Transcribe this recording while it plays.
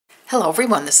Hello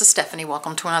everyone, this is Stephanie.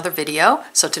 Welcome to another video.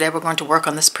 So today we're going to work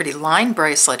on this pretty line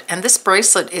bracelet, and this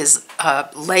bracelet is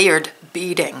layered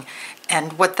beading.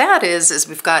 And what that is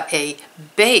we've got a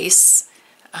base,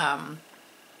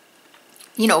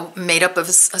 made up of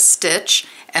a stitch,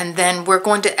 and then we're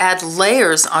going to add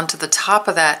layers onto the top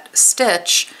of that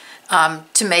stitch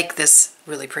to make this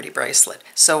really pretty bracelet.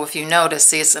 So if you notice,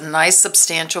 see, it's a nice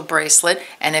substantial bracelet,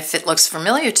 and if it looks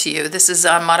familiar to you, this is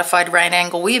a modified right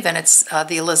angle weave, and it's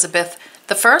the Elizabeth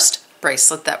I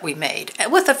bracelet that we made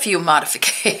with a few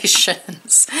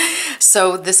modifications.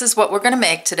 So this is what we're going to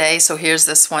make today. So here's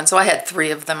this one. So I had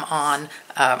 3 of them on.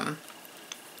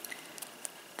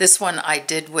 This one I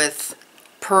did with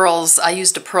pearls. I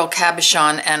used a pearl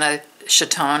cabochon and a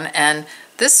chaton, and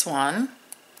this one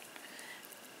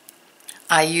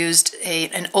I used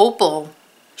an opal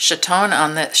chaton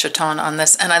on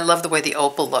this, and I love the way the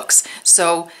opal looks.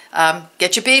 So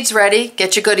get your beads ready,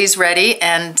 get your goodies ready,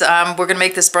 and we're going to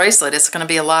make this bracelet. It's going to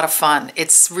be a lot of fun.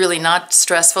 It's really not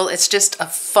stressful. It's just a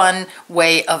fun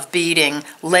way of beading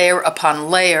layer upon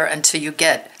layer until you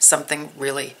get something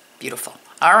really beautiful.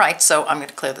 All right, so I'm going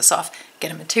to clear this off,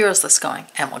 get a materials list going,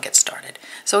 and we'll get started.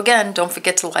 So again, don't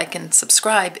forget to like and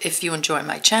subscribe if you enjoy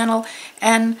my channel,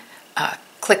 and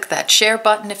click that share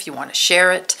button if you want to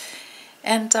share it,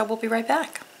 and we'll be right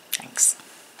back. Thanks.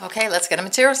 Okay, let's get a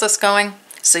materials list going.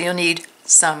 So you'll need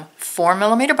some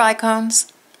 4mm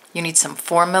bicones, you need some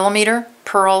 4mm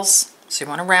pearls, so you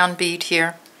want a round bead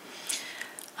here.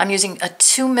 I'm using a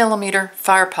 2mm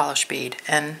fire polish bead,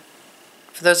 and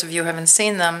for those of you who haven't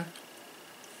seen them,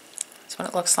 that's what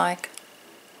it looks like.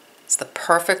 It's the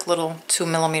perfect little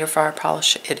 2mm fire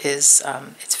polish. It is,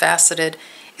 it's faceted.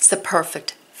 It's the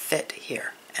perfect fit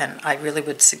here, and I really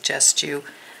would suggest you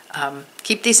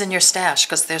keep these in your stash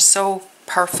because they're so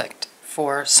perfect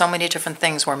for so many different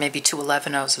things where maybe 2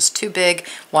 11-0s is too big,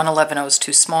 1 11-0 is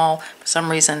too small. For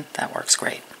some reason, that works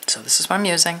great. So this is what I'm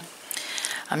using.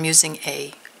 I'm using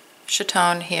a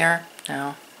chaton here.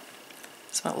 Now,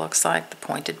 that's what it looks like, the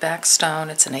pointed back stone.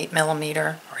 It's an 8mm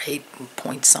or 8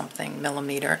 point something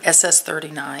millimeter,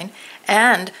 SS39.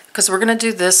 And because we're going to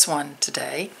do this one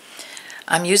today,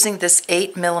 I'm using this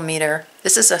 8mm.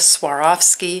 This is a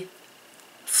Swarovski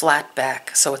flat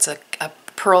back, so it's a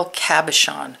pearl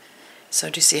cabochon. So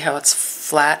do you see how it's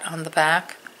flat on the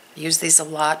back? I use these a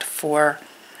lot for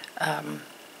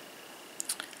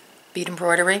bead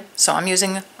embroidery. So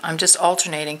I'm just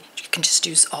alternating. You can just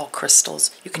use all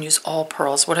crystals. You can use all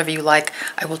pearls, whatever you like.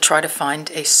 I will try to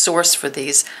find a source for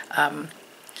these.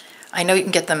 I know you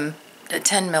can get them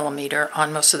 10mm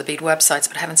on most of the bead websites,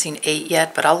 but I haven't seen 8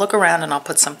 yet, but I'll look around and I'll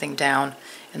put something down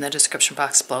in the description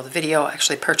box below the video. I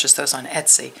actually purchased those on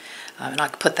Etsy, and I'll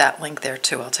put that link there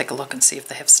too. I'll take a look and see if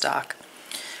they have stock.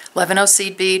 11-0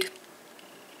 seed bead,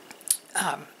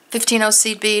 15-0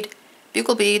 seed bead,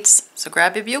 bugle beads. So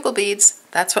grab your bugle beads.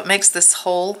 That's what makes this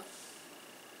whole,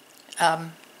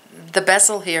 the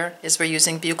bezel here is we're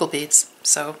using bugle beads.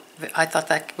 So I thought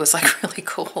that was like really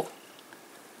cool.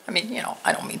 I mean,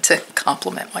 I don't mean to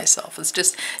compliment myself. It's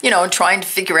just, in trying to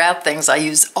figure out things, I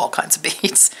use all kinds of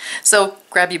beads. So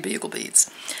grab your bugle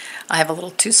beads. I have a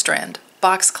little 2-strand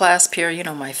box clasp here,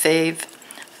 my fave.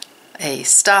 A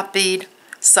stop bead,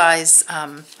 size,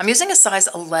 I'm using a size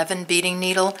 11 beading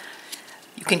needle.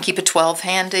 You can keep a 12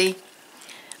 handy.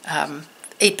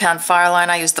 8-pound Fireline,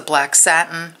 I use the black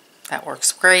satin. That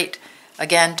works great.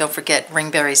 Again, don't forget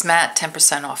Ringberry's mat,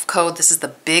 10% off code. This is the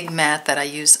big mat that I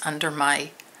use under my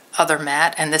other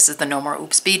mat, and this is the No More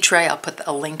Oops bead tray. I'll put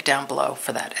a link down below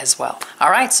for that as well. All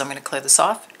right, so I'm going to clear this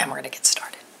off, and we're going to get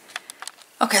started.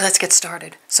 Okay, let's get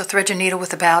started. So thread your needle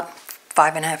with about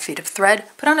 5.5 feet of thread,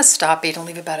 put on a stop bead, and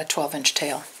leave about a 12-inch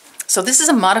tail. So this is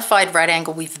a modified right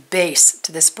angle weave base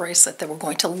to this bracelet that we're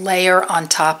going to layer on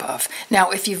top of.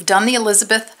 Now, if you've done the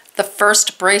Elizabeth I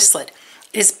bracelet,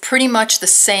 it is pretty much the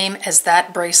same as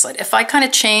that bracelet. If I kind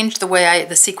of change the way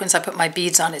the sequence I put my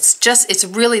beads on, it's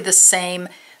really the same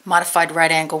modified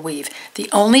right angle weave. The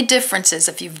only difference is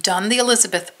if you've done the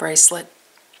Elizabeth bracelet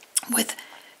with,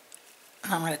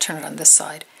 I'm going to turn it on this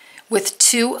side, with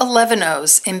 2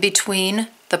 11-0s in between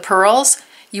the pearls,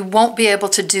 you won't be able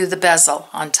to do the bezel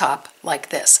on top like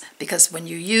this, because when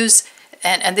you use,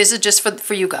 and this is just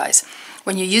for you guys,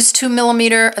 when you use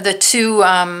 2mm, the 2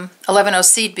 11-0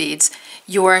 seed beads,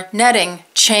 your netting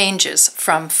changes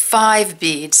from 5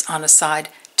 beads on a side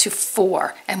to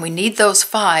 4, and we need those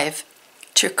 5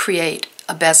 to create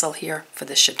a bezel here for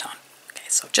this chaton. Okay,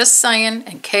 so just saying,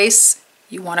 in case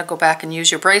you want to go back and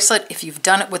use your bracelet, if you've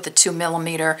done it with the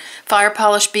 2mm fire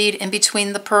polish bead in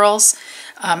between the pearls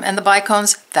and the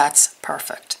bicones, that's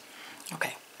perfect.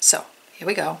 Okay, so here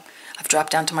we go. I've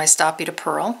dropped down to my stop bead a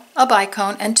pearl, a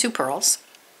bicone, and 2 pearls.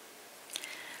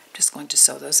 I'm just going to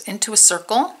sew those into a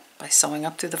circle by sewing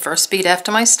up through the first bead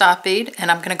after my stop bead, and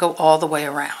I'm going to go all the way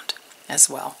around as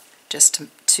well, just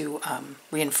to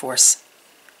reinforce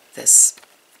this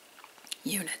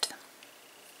unit.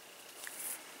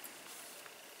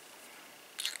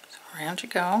 So around you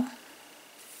go.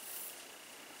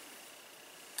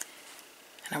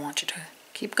 And I want you to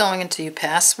keep going until you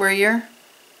pass where your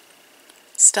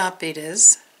stop bead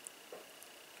is,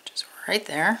 which is right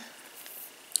there.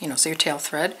 You know, so your tail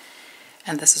thread,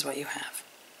 and this is what you have.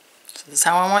 So this is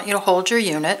how I want you to hold your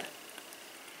unit.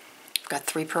 I've got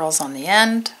 3 pearls on the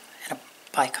end and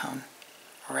a bicone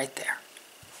right there.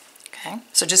 Okay,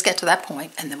 so just get to that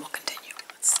point and then we'll continue.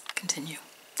 Let's continue.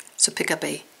 So pick up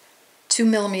a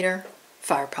 2mm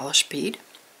fire polish bead,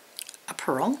 a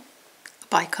pearl, a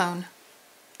bicone,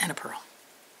 and a pearl.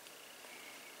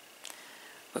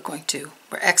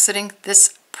 We're exiting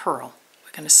this pearl.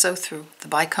 We're going to sew through the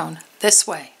bicone this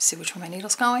way. See which way my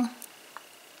needle's going?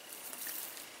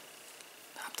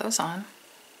 Pop those on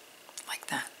like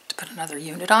that. To put another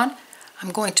unit on,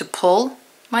 I'm going to pull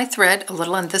my thread a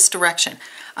little in this direction.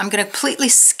 I'm going to completely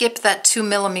skip that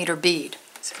 2mm bead.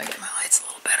 Let's see if I get my lights a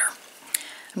little better.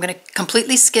 I'm going to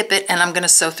completely skip it and I'm going to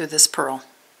sew through this pearl.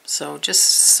 So just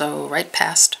sew right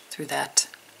past through that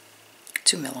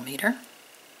 2mm.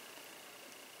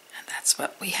 And that's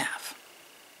what we have.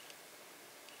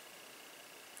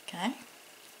 Okay.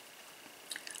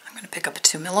 I'm going to pick up a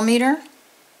 2mm,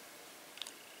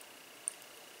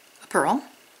 a pearl,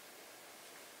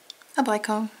 a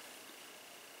bicone,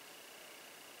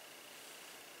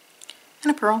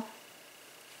 and a pearl.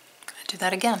 I'm going to do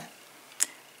that again.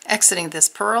 Exiting this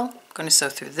pearl, I'm going to sew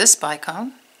through this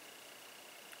bicone,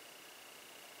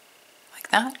 like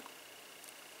that.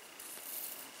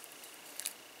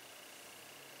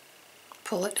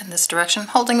 Pull it in this direction,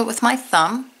 holding it with my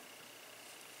thumb.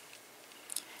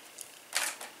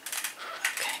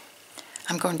 Okay.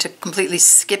 I'm going to completely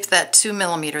skip that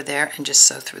 2mm there and just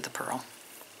sew through the pearl.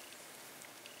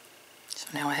 So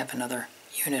now I have another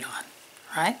unit on.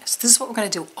 All right, so this is what we're going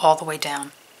to do all the way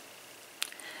down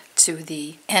to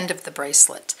the end of the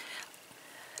bracelet.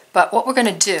 But what we're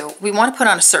going to do, we want to put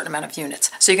on a certain amount of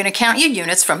units. So you're going to count your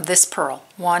units from this pearl.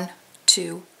 1,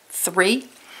 2, 3.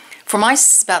 For my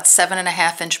about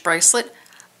 7.5-inch bracelet,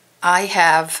 I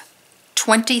have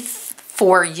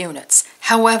 24 units.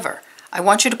 However, I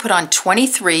want you to put on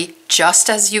 23 just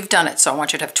as you've done it. So I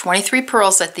want you to have 23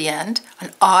 pearls at the end,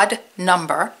 an odd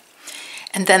number,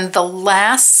 and then the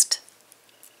last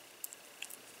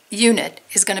unit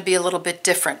is going to be a little bit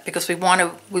different because we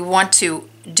want to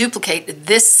duplicate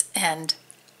this end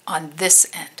on this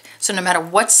end. So no matter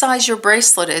what size your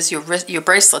bracelet is, your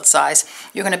bracelet size,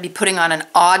 you're going to be putting on an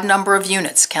odd number of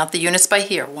units. Count the units by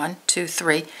here. 1, 2,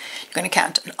 3. You're going to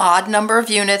count an odd number of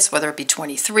units, whether it be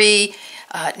 23,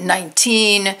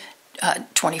 19,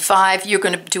 25. You're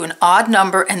going to do an odd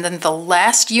number, and then the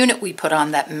last unit we put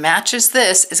on that matches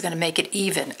this is going to make it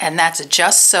even. And that's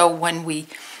just so when we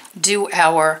do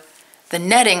the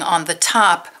netting on the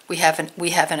top, we have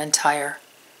an entire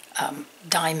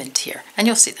diamond here, and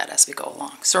you'll see that as we go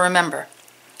along. So remember,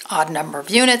 odd number of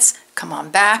units, come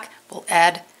on back, we'll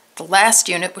add the last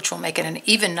unit, which will make it an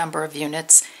even number of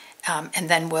units, and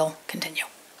then we'll continue.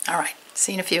 All right,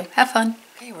 see you in a few. Have fun.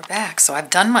 Okay, we're back. So I've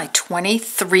done my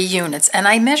 23 units, and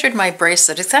I measured my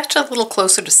bracelet. It's actually a little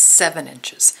closer to 7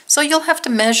 inches. So you'll have to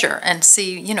measure and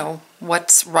see, you know,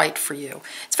 what's right for you.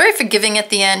 It's very forgiving at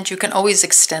the end. You can always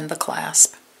extend the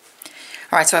clasp.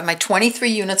 All right, so I have my 23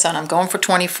 units on. I'm going for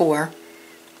 24.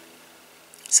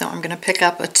 So I'm going to pick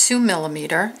up a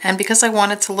 2mm, and because I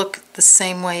want it to look the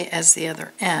same way as the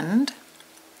other end,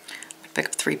 I'm going to pick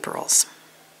up 3 pearls.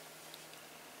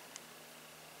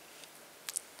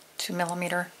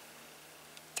 2mm,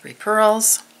 3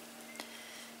 pearls.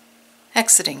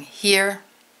 Exiting here,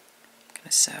 I'm going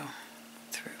to sew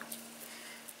through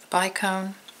the bicone.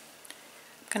 I'm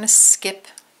going to skip,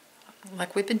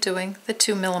 like we've been doing, the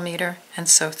 2mm and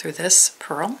sew through this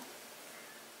pearl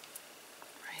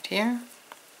right here.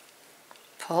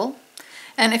 Pull,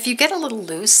 and if you get a little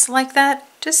loose like that,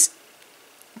 just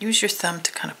use your thumb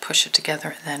to kind of push it together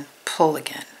and then pull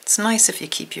again. It's nice if you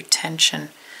keep your tension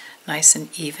nice and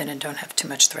even and don't have too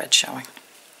much thread showing.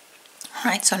 All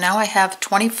right, so now I have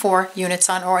 24 units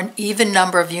on, or an even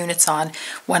number of units on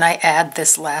when I add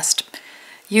this last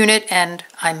unit, and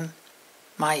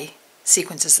my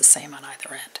sequence is the same on either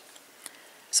end.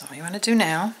 So what you want to do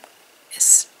now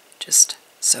is just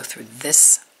sew through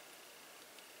this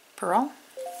pearl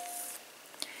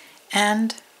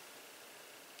and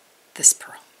this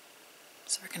pearl.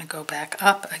 So we're going to go back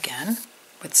up again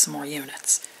with some more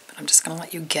units. But I'm just going to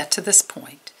let you get to this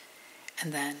point,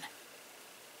 and then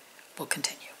we'll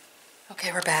continue.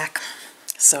 Okay, we're back.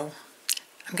 So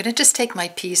I'm going to just take my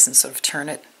piece and sort of turn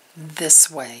it this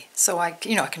way so I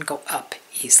can go up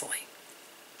easily.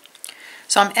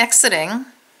 So I'm exiting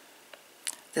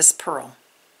this pearl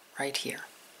right here.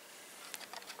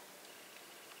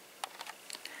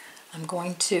 I'm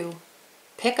going to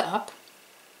pick up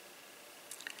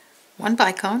one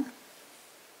bicone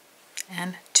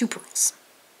and 2 pearls.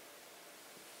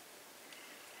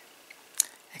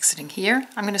 Exiting here,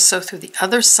 I'm going to sew through the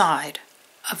other side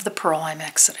of the pearl I'm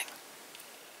exiting.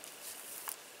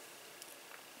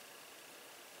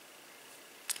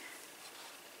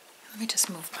 Let me just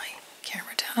move my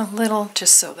camera down a little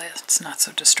just so that it's not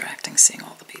so distracting seeing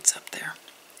all the beads up there.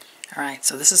 All right,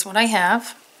 so this is what I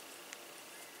have.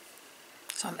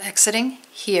 So I'm exiting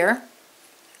here.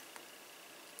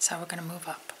 That's how we're going to move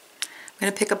up. I'm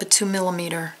going to pick up a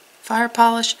 2mm fire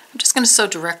polish. I'm just going to sew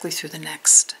directly through the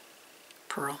next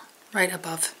pearl, right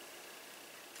above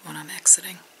the one I'm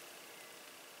exiting.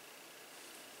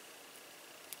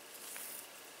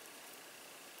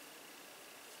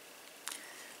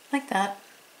 Like that.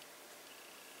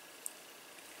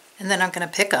 And then I'm going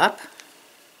to pick up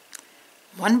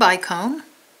one bicone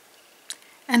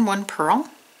and 1 pearl.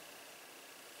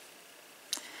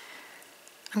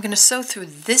 I'm going to sew through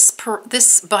this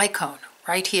bicone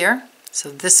right here, so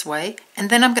this way, and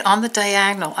then on the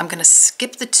diagonal I'm going to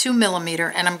skip the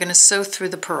 2mm and I'm going to sew through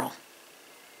the pearl.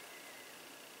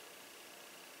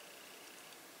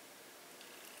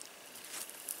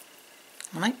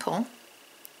 When I pull,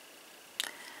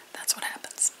 that's what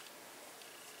happens.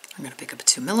 I'm going to pick up a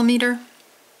 2mm,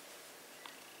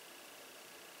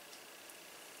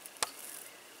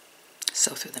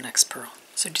 sew through the next pearl.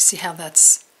 So do you see how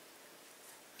that's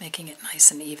making it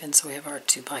nice and even? So we have our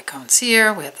 2 bicones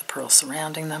here, we have the pearl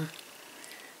surrounding them.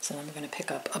 So then we're going to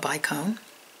pick up a bicone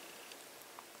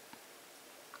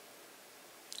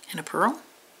and a pearl.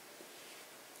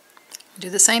 Do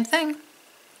the same thing.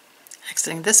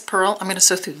 Exiting this pearl, I'm going to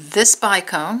sew through this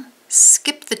bicone,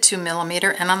 skip the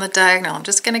 2mm, and on the diagonal I'm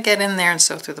just going to get in there and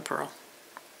sew through the pearl.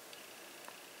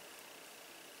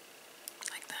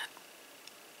 Like that.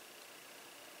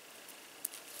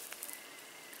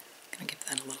 Going to give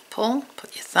that a little pull,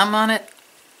 put your thumb on it,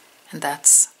 and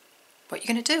that's what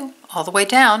you're going to do all the way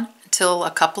down until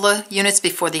a couple of units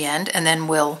before the end, and then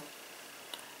we'll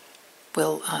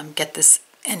get this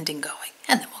ending going,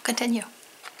 and then we'll continue.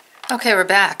 Okay, we're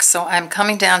back. So I'm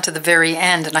coming down to the very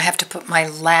end, and I have to put my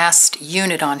last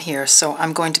unit on here, so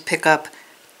I'm going to pick up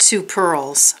 2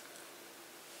 pearls.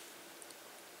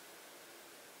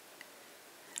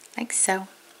 Like so.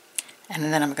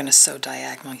 And then I'm going to sew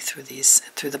diagonally through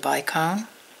the bicone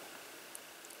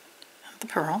and the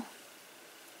pearl.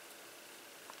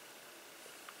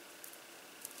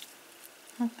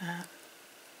 Like that.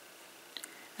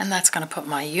 And that's going to put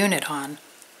my unit on,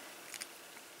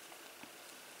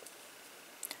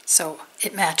 so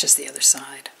it matches the other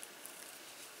side.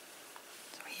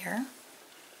 So here,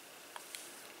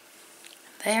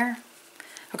 and there.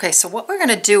 Okay, so what we're going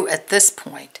to do at this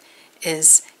point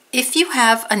is, if you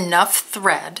have enough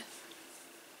thread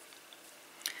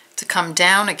to come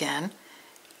down again,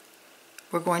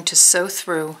 we're going to sew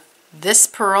through this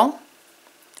pearl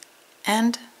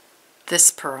and this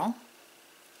pearl.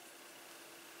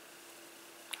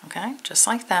 Okay, just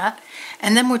like that.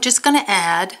 And then we're just going to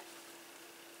add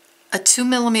a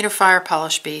 2mm fire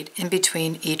polish bead in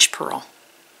between each pearl.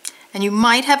 And you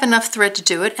might have enough thread to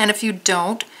do it, and if you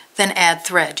don't, then add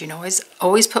thread. You know,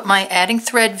 always put my adding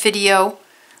thread video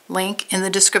link in the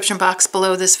description box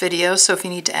below this video, so if you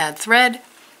need to add thread, you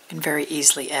can very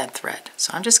easily add thread.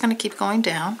 So I'm just going to keep going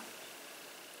down.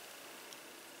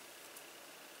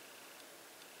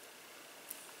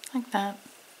 Like that,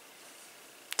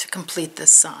 to complete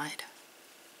this side.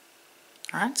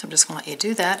 Alright, so I'm just going to let you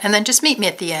do that, and then just meet me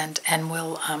at the end, and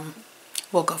we'll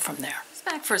go from there.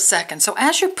 Back for a second. So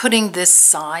as you're putting these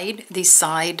side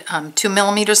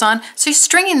 2mm on, so you're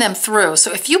stringing them through.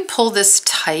 So if you pull this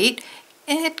tight,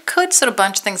 it could sort of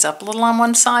bunch things up a little on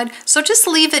one side. So just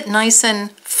leave it nice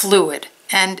and fluid,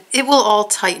 and it will all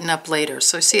tighten up later.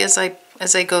 So see, as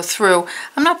I go through,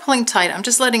 I'm not pulling tight, I'm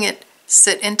just letting it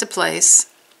sit into place.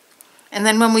 And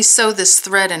then when we sew this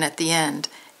thread in at the end,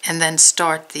 and then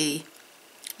start the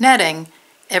netting,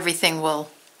 everything will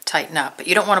tighten up. But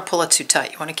you don't want to pull it too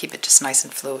tight. You want to keep it just nice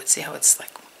and fluid. See how it's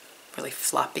like really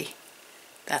floppy?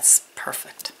 That's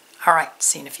perfect. All right,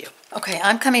 see you in a few. Okay,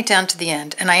 I'm coming down to the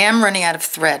end, and I am running out of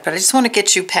thread, but I just want to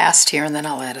get you past here, and then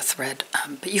I'll add a thread.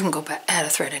 But you can go back, add a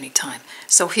thread anytime.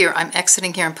 So here, I'm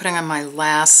exiting here, I'm putting on my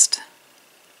last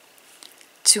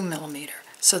 2 millimeter.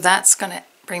 So that's going to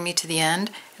bring me to the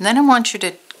end. And then I want you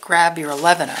to grab your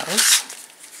 11-Os.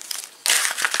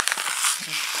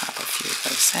 Pop a few of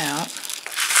those out.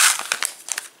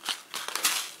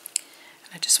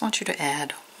 And I just want you to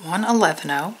add one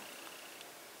 11-O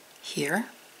here,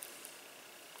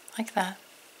 like that.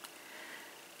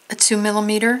 A 2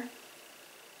 millimeter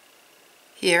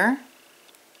here,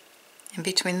 in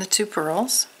between the two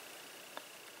pearls,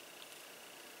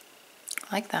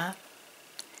 like that,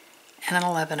 and an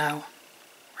 11-O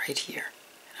right here.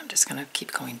 And I'm just going to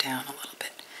keep going down a little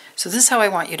bit. So this is how I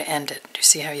want you to end it. Do you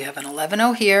see how you have an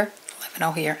 11-O here,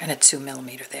 11-O here, and a 2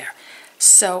 millimeter there?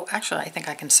 So actually I think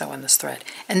I can sew in this thread.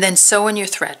 And then sew in your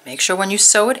thread. Make sure when you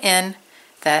sew it in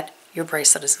that your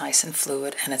bracelet is nice and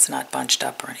fluid and it's not bunched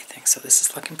up or anything. So this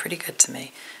is looking pretty good to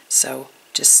me. So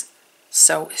just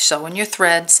sew in your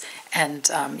threads, and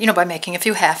you know, by making a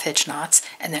few half hitch knots,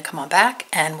 and then come on back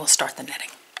and we'll start the knitting.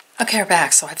 Okay, we're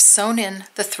back. So I've sewn in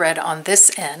the thread on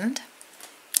this end,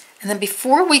 and then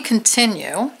before we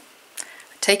continue,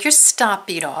 take your stop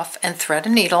bead off and thread a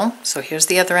needle. So here's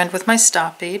the other end with my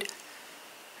stop bead.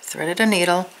 Threaded a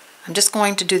needle. I'm just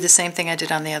going to do the same thing I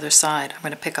did on the other side. I'm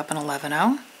going to pick up an 11-O.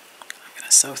 I'm going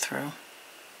to sew through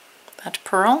that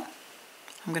pearl.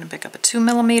 I'm going to pick up a 2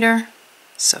 millimeter.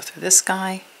 Sew through this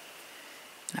guy,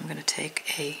 and I'm going to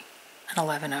take an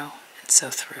 11-O and sew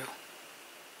through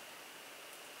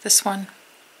this one.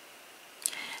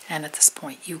 And at this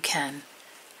point you can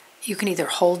either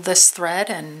hold this thread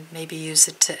and maybe use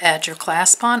it to add your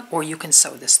clasp on, or you can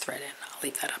sew this thread in. I'll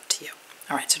leave that up to you.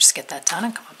 Alright, so just get that done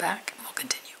and come on back and we'll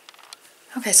continue.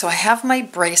 Okay, so I have my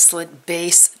bracelet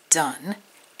base done,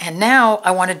 and now I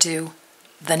want to do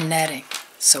the netting.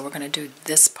 So we're going to do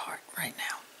this part right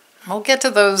now. We'll get to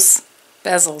those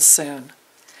bezels soon.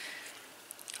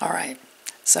 Alright,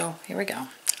 so here we go.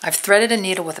 I've threaded a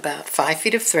needle with about 5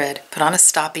 feet of thread, put on a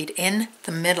stop bead in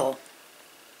the middle.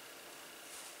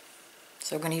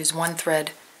 So we're going to use one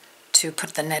thread to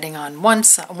put the netting on one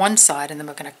side, and then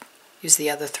we're going to use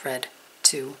the other thread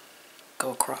to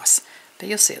go across. But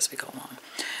you'll see as we go along.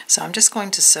 So I'm just going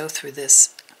to sew through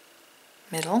this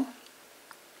middle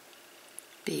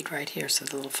bead right here, so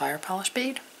the little fire polish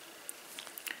bead.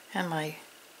 And my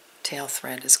tail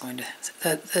thread is going to,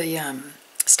 the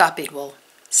stop bead will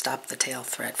stop the tail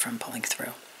thread from pulling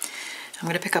through. I'm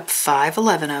going to pick up 5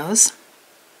 11-Os.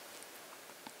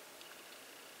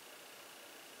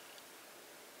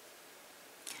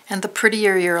 And the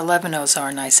prettier your 11-Os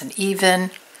are nice and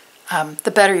even,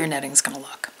 the better your netting is going to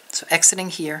look. So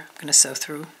exiting here, I'm going to sew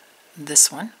through this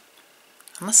one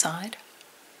on the side.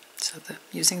 So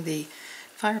using the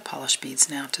fire polish beads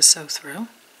now to sew through.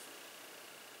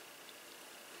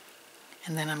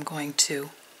 And then I'm going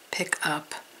to pick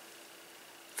up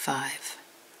 5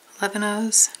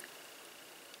 11-Os,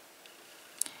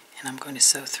 and I'm going to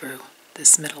sew through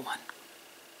this middle one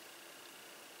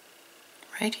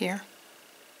right here.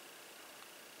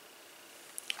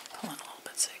 Pull on a little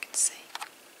bit so you can see.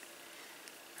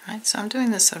 Alright, so I'm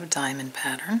doing this sort of diamond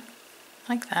pattern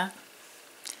like that.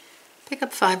 Pick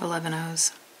up 5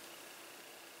 11-Os.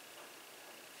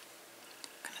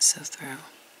 I'm going to sew through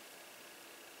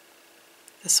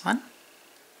this one.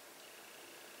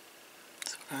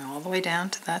 So we're going all the way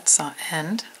down to that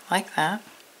end, like that.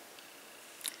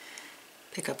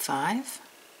 Pick up 5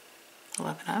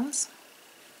 11-Os.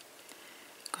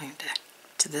 Going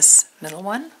to this middle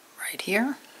one, right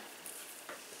here.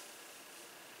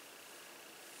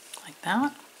 Like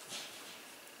that.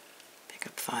 Pick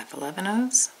up 5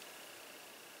 11-Os.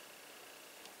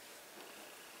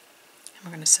 And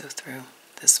we're going to sew through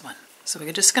this one. So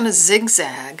we're just going to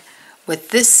zigzag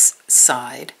with this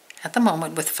side at the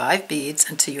moment with 5 beads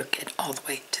until you get all the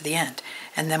way to the end.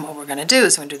 And then what we're going to do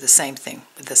is we're going to do the same thing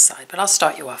with this side, but I'll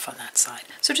start you off on that side.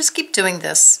 So just keep doing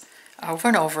this over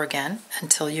and over again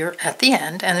until you're at the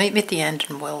end, and meet me at the end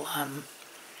and we'll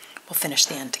finish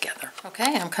the end together.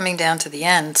 Okay, I'm coming down to the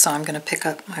end, so I'm going to pick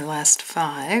up my last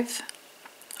 5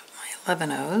 of my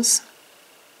 11-Os,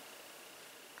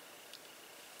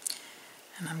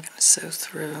 and I'm going to sew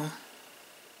through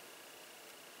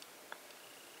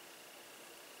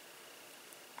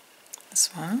this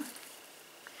one.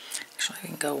 Actually, we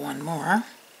can go one more.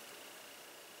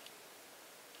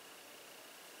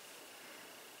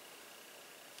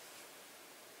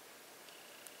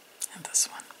 And this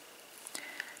one.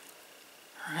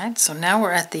 Alright, so now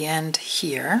we're at the end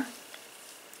here.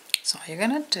 So all you're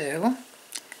going to do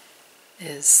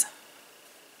is,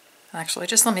 actually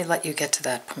just let you get to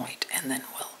that point and then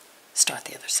we'll start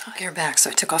the other side. Okay, we're back. So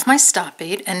I took off my stop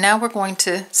bead, and now we're going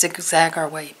to zigzag our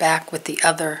way back with the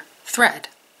other thread.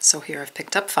 So here I've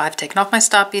picked up 5, taken off my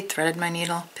stop bead, threaded my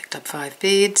needle, picked up 5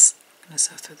 beads. I'm going to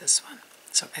sew through this one.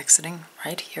 So exiting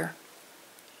right here,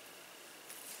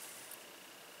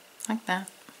 like that.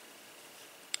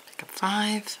 Pick up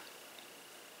 5,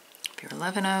 up your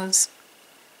 11 O's.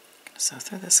 I'm going to sew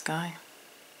through this guy.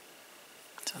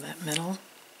 So that middle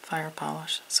fire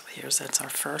polish. So that's our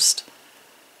first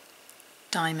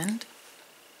diamond.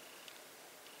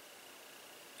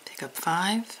 Pick up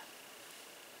 5.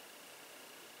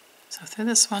 So through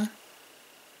this one.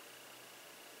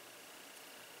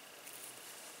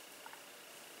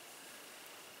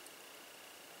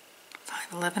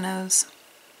 5 11 O's.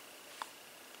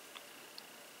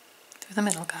 Through the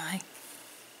middle guy.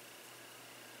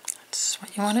 That's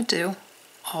what you want to do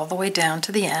all the way down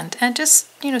to the end, and just,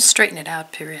 straighten it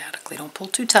out periodically. Don't pull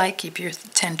too tight. Keep your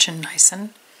tension nice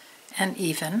and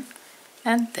even.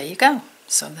 And there you go.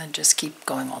 So then just keep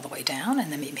going all the way down,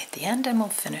 and then meet me at the end, and we'll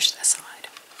finish this side.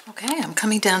 Okay, I'm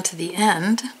coming down to the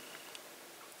end.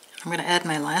 I'm going to add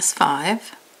my last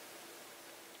 5.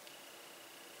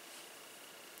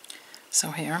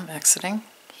 So here I'm exiting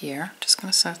here. Just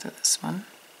going to sew through this one.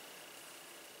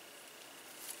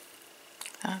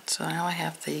 So now I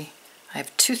have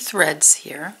 2 threads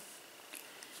here,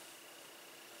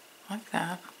 like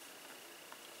that.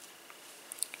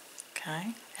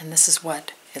 Okay, and this is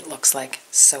what it looks like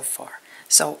so far.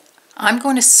 So I'm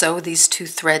going to sew these 2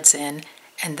 threads in,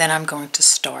 and then I'm going to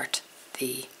start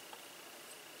the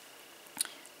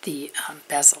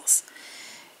bezels.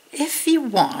 If you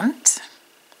want,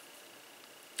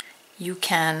 you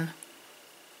can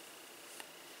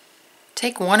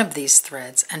take one of these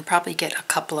threads and probably get a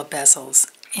couple of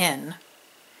bezels in,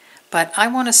 but I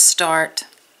want to start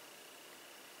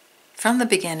from the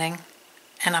beginning,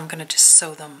 and I'm going to just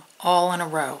sew them all in a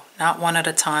row, not one at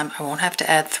a time. I won't have to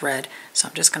add thread, so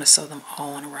I'm just going to sew them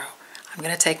all in a row. I'm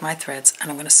going to take my threads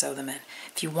and I'm going to sew them in.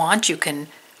 If you want, you can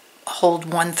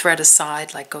hold one thread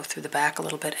aside, like go through the back a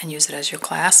little bit and use it as your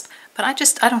clasp, but I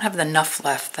don't have enough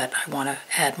left that I want to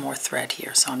add more thread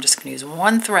here, so I'm just going to use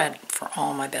one thread for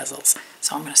all my bezels.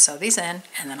 So I'm going to sew these in,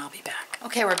 and then I'll be back.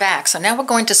 Okay, we're back. So now we're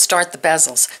going to start the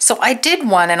bezels. So I did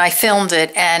one and I filmed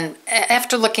it, and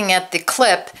after looking at the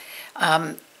clip,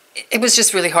 it was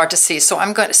just really hard to see. So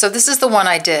this is the one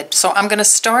I did. So I'm going to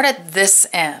start at this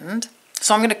end.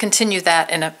 So I'm going to continue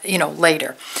that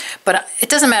later, but it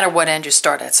doesn't matter what end you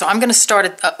start at. So I'm going to start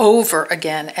it over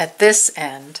again at this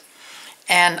end,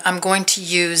 and I'm going to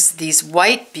use these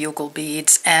white bugle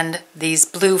beads and these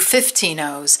blue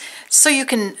 15-O's so you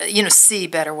can see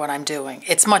better what I'm doing.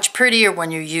 It's much prettier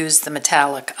when you use the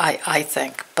metallic, I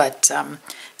think. But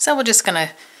so we're just going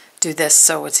to do this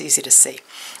so it's easy to see.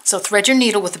 So thread your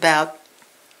needle with about,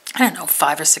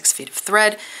 5 or 6 feet of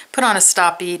thread. Put on a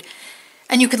stop bead.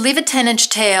 And you could leave a 10-inch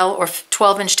tail or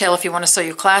 12-inch tail if you want to sew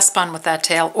your clasp on with that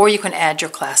tail, or you can add your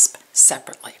clasp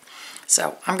separately.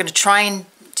 So I'm going to try and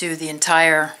do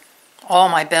all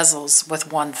my bezels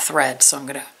with one thread. So I'm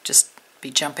going to just be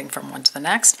jumping from one to the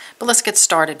next. But let's get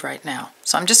started right now.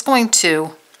 So I'm just going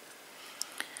to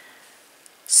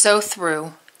sew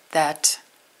through that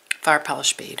fire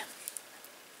polish bead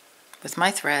with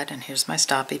my thread, and here's my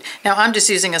stop bead. Now I'm just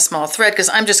using a small thread because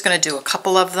I'm just going to do a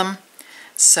couple of them.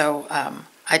 So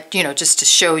just to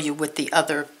show you with the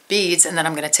other beads, and then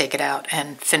I'm going to take it out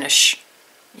and finish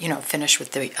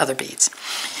with the other beads.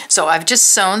 So I've just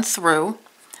sewn through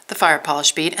the fire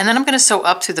polish bead, and then I'm going to sew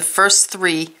up through the first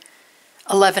 3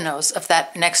 11-O's of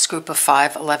that next group of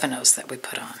 5 11-O's that we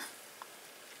put on.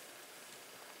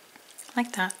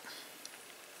 Like that.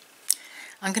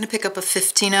 I'm going to pick up a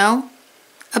 15-O,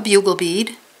 a bugle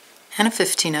bead, and a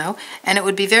 15-O, and it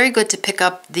would be very good to pick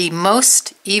up the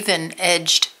most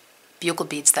even-edged bugle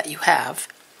beads that you have.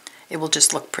 It will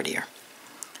just look prettier.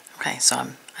 Okay,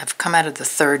 so I've come out of the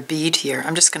 3rd bead here.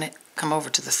 I'm just going to come over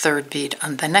to the 3rd bead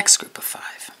on the next group of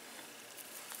 5.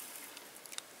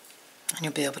 And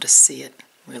you'll be able to see it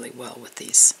really well with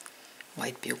these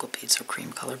white bugle beads or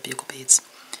cream-colored bugle beads.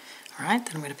 All right,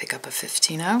 then I'm going to pick up a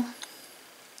 15-O,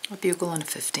 a bugle, and a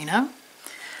 15-O.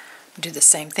 Do the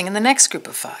same thing in the next group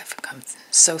of 5.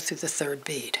 Sew through the 3rd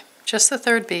bead, just the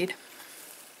 3rd bead.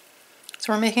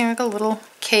 So we're making like a little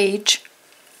cage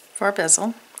for our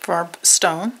bezel, for our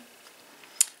stone.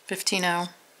 15-O,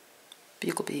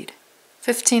 bugle bead,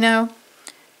 15-O,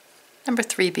 number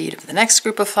 3 bead of the next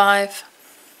group of 5.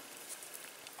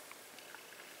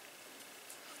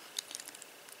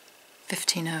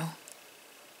 15-O,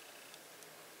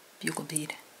 bugle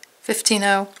bead,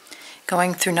 15-O.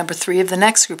 Going through number 3 of the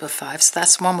next group of 5, so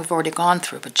that's one we've already gone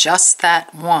through, but just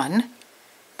that one,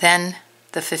 then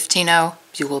the 15-O,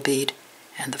 bugle bead,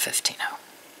 and the 15-O.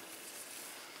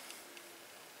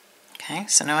 Okay, Okay,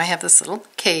 so now I have this little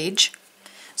cage.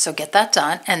 So get that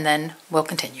done, and then we'll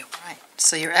continue. All right,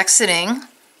 so you're exiting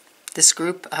this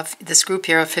group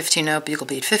here of 15-0 bugle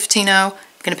bead 15-0. I'm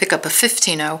going to pick up a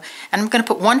 15-0, and I'm going to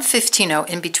put one 15-0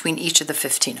 in between each of the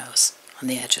 15-0s on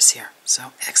the edges here.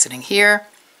 So exiting here,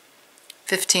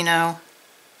 15-0,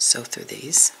 sew through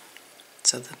these.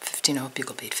 So the 15-0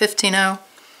 bugle bead 15-0,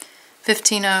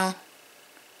 15-0,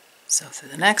 sew through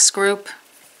the next group.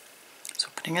 So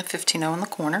putting a 15-0 in the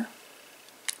corner,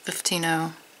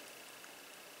 15-0,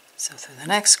 sew through the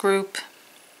next group,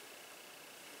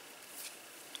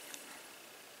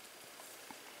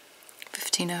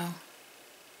 15-0,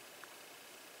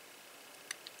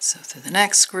 sew through the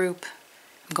next group.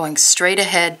 I'm going straight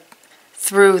ahead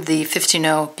through the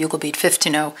 15-0 bugle bead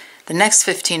 15-0, the next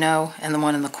 15-0 and the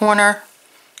one in the corner,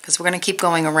 because we're going to keep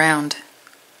going around.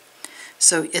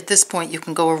 So at this point you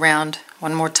can go around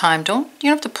one more time. You don't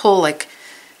have to pull like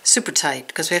super tight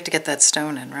because we have to get that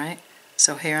stone in, right?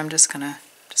 So here I'm just gonna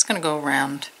go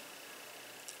around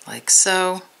like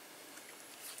so.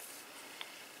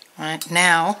 All right,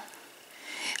 now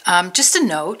just a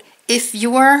note, if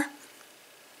your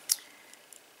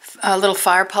little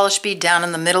fire polish bead down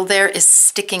in the middle there is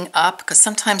sticking up, because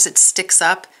sometimes it sticks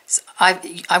up, so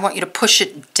I want you to push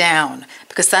it down,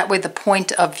 because that way the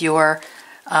point of your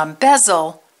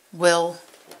bezel will,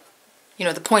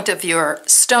 the point of your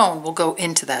stone will go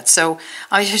into that. So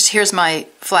here's my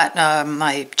flat,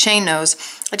 my chain nose.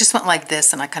 I just went like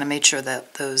this, and I kind of made sure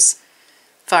that those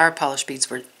fire polish beads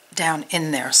were down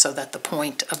in there so that the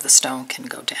point of the stone can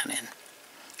go down in.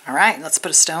 All right, let's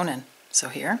put a stone in. So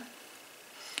here,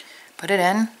 put it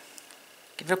in,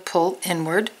 give it a pull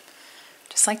inward,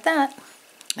 just like that.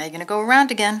 Now you're going to go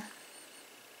around again.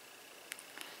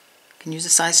 You can use a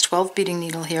size 12 beading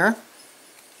needle here.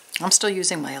 I'm still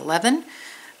using my 11,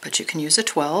 but you can use a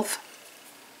 12.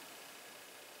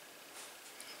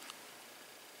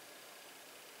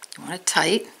 You want it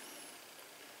tight.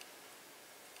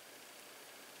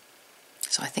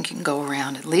 So I think you can go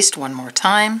around at least one more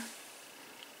time.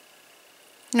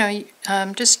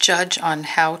 Just judge on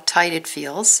how tight it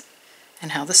feels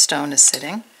and how the stone is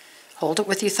sitting. Hold it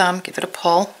with your thumb, give it a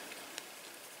pull.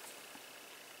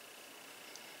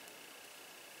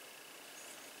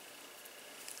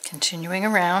 Continuing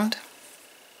around.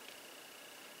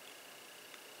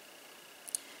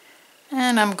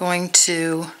 And I'm going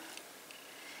to,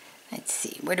 let's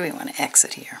see, where do we want to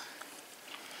exit here?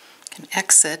 I can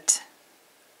exit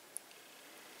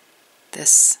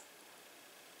this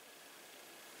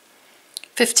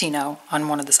 15-0 on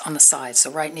one of this on the side.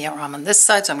 So right now I'm on this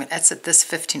side, so I'm going to exit this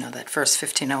 15-0, that first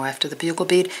 15-0 after the bugle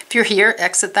bead. If you're here,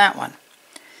 exit that one.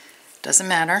 Doesn't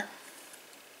matter.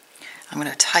 I'm going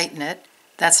to tighten it.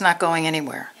 That's not going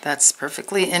anywhere. That's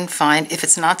perfectly fine. If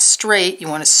it's not straight, you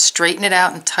want to straighten it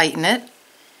out and tighten it.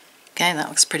 Okay, that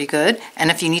looks pretty good.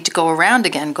 And if you need to go around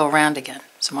again, go around again.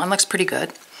 So mine looks pretty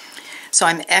good. So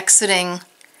I'm exiting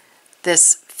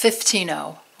this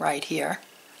 15-0 right here.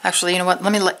 Actually, you know what?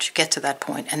 Let me let you get to that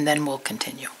point, and then we'll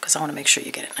continue, because I want to make sure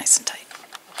you get it nice and tight.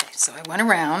 Okay, so I went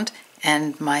around,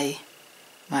 and my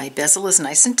bezel is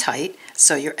nice and tight.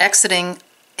 So you're exiting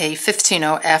a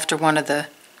 15-0 after one of the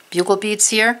bugle beads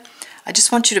here. I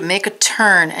just want you to make a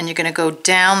turn, and you're going to go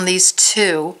down these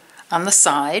two on the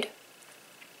side,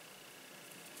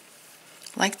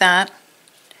 like that.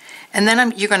 And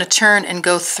then you're going to turn and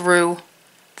go through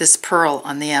this pearl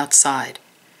on the outside.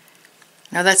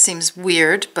 Now that seems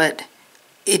weird, but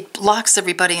it locks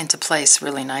everybody into place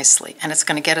really nicely, and it's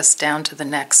going to get us down to the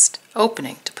next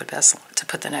opening to put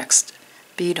the next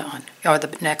bead on, or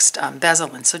the next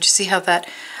bezel in. So do you see how that?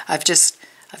 I've just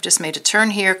made a turn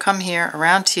here, come here,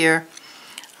 around here.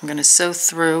 I'm going to sew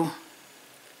through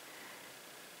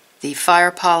the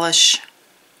fire polish.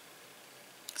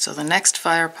 So the next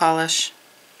fire polish.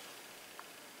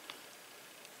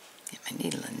 Get my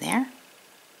needle in there.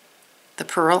 The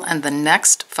pearl and the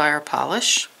next fire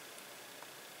polish.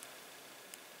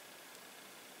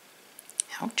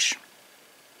 Ouch.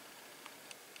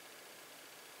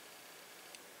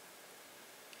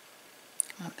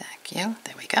 Come on back, you.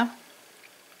 There we go.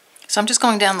 So I'm just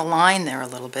going down the line there a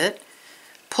little bit,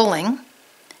 pulling,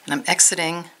 and I'm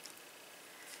exiting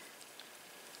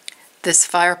this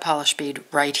fire polish bead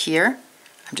right here.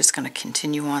 I'm just going to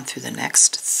continue on through the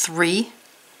next 3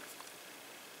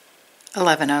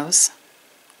 11-0s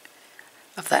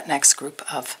of that next group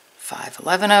of 5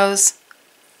 11-0s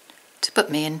to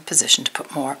put me in position to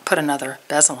put another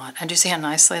bezel on. And do you see how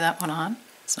nicely that went on?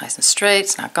 It's nice and straight,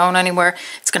 it's not going anywhere.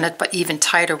 It's going to be even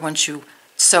tighter once you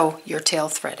sew your tail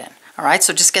thread in. All right,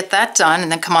 so just get that done and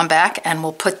then come on back and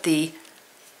we'll put the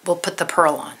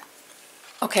pearl on.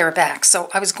 Okay, we're back. So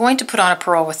I was going to put on a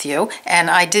pearl with you, and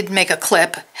I did make a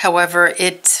clip. However,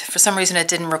 for some reason it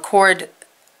didn't record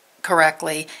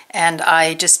correctly, and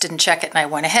I just didn't check it, and I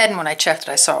went ahead, and when I checked it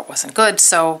I saw it wasn't good,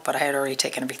 but I had already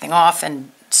taken everything off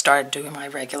and started doing my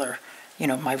regular,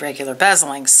 my regular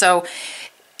bezeling. So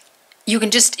you can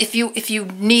just, if you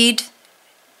need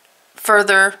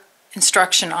further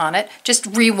instruction on it, just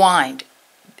rewind.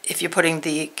 If you're putting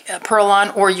the pearl on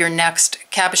or your next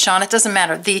cabochon, it doesn't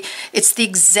matter. It's the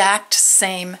exact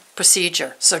same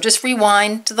procedure. So just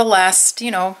rewind to the last,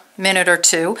 minute or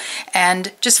two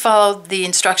and just follow the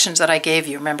instructions that I gave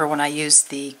you. Remember when I used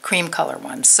the cream color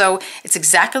one. So it's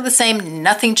exactly the same,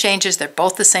 nothing changes. They're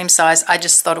both the same size. I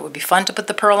just thought it would be fun to put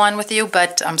the pearl on with you,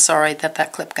 but I'm sorry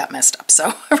that clip got messed up.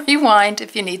 So rewind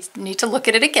if you need to look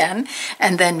at it again,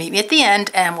 and then meet me at the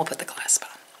end and we'll put the clasp on.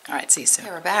 All right, see you soon.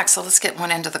 Okay, we're back, so let's get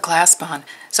one end of the clasp on.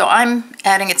 So I'm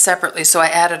adding it separately, so I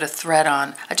added a thread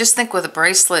on. I just think with a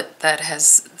bracelet that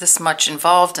has this much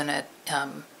involved in it,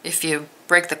 if you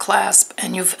break the clasp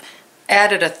and you've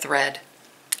added a thread,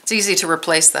 it's easy to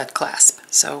replace that clasp.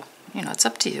 So, it's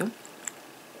up to you.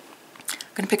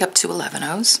 I'm going to pick up 2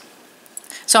 11-0s.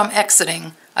 So I'm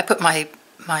exiting. I put my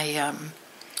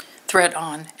thread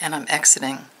on and I'm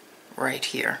exiting right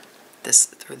here.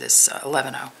 Through this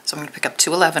 11-0. So I'm going to pick up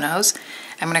 2 11-0s.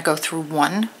 I'm going to go through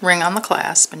 1 ring on the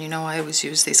clasp, and I always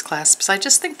use these clasps. I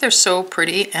just think they're so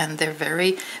pretty and they're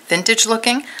very vintage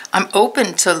looking. I'm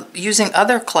open to using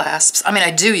other clasps. I mean, I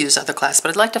do use other clasps, but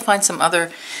I'd like to find some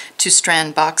other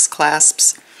 2-strand box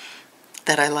clasps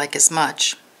that I like as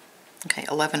much. Okay,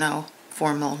 11-0,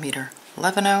 4mm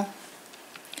 11-0.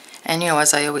 And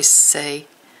as I always say,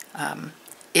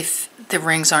 if the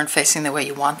rings aren't facing the way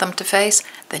you want them to face,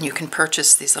 then you can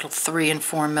purchase these little 3 and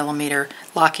 4mm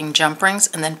locking jump rings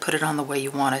and then put it on the way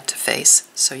you want it to face,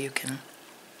 so you can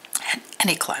add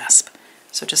any clasp.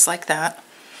 So just like that,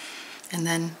 and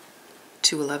then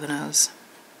 2 11-0s.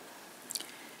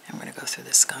 I'm going to go through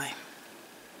this guy.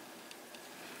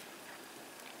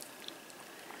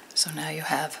 So now you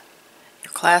have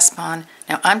your clasp on.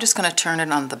 Now I'm just going to turn it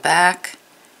on the back,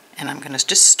 and I'm going to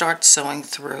just start sewing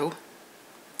through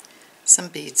some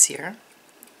beads here.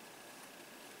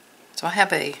 So I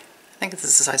have I think this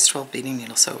is a size 12 beading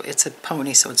needle, so it's a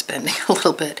pony, so it's bending a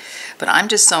little bit. But I'm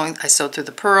just sewing, I sewed through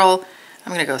the pearl,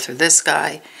 I'm going to go through this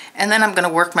guy, and then I'm going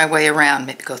to work my way around,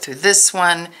 maybe go through this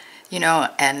one,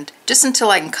 and just until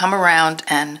I can come around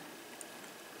and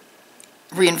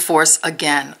reinforce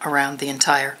again around the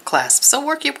entire clasp. So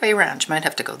work your way around. You might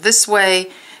have to go this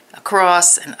way,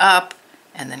 across and up,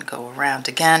 and then go around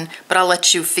again. But I'll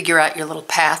let you figure out your little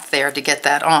path there to get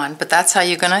that on. But that's how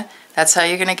you're gonna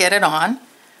get it on.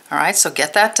 All right, so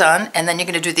get that done, and then you're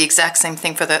gonna do the exact same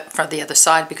thing for the other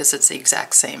side, because it's the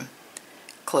exact same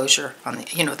closure on the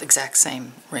the exact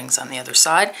same rings on the other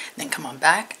side. Then come on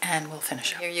back and we'll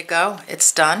finish up. Here you go,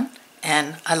 it's done,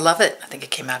 and I love it. I think it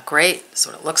came out great. That's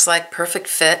what it looks like. Perfect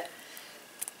fit.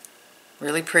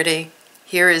 Really pretty.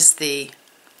 Here is the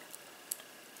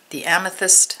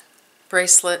amethyst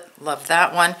bracelet. Love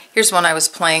that one. Here's one I was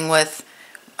playing with,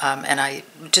 and I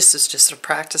was just sort of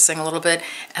practicing a little bit,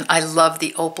 and I love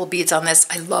the opal beads on this.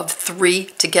 I love 3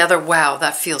 together. Wow,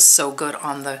 that feels so good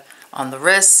on the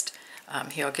wrist.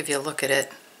 Here, I'll give you a look at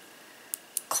it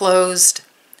closed.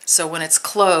 So when it's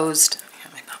closed,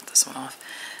 let me pop this one off.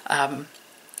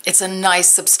 It's a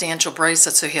nice substantial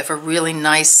bracelet, so you have a really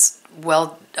nice,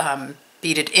 well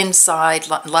beaded inside,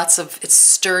 it's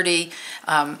sturdy,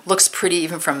 looks pretty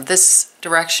even from this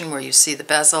direction where you see the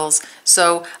bezels.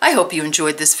 So I hope you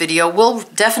enjoyed this video. We'll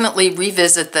definitely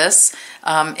revisit this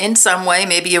in some way,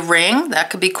 maybe a ring,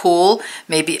 that could be cool.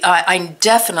 Maybe, I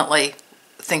definitely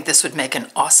think this would make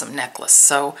an awesome necklace,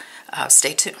 so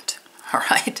stay tuned. All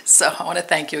right, so I want to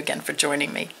thank you again for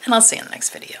joining me, and I'll see you in the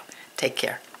next video. Take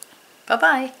care.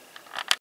 Bye-bye.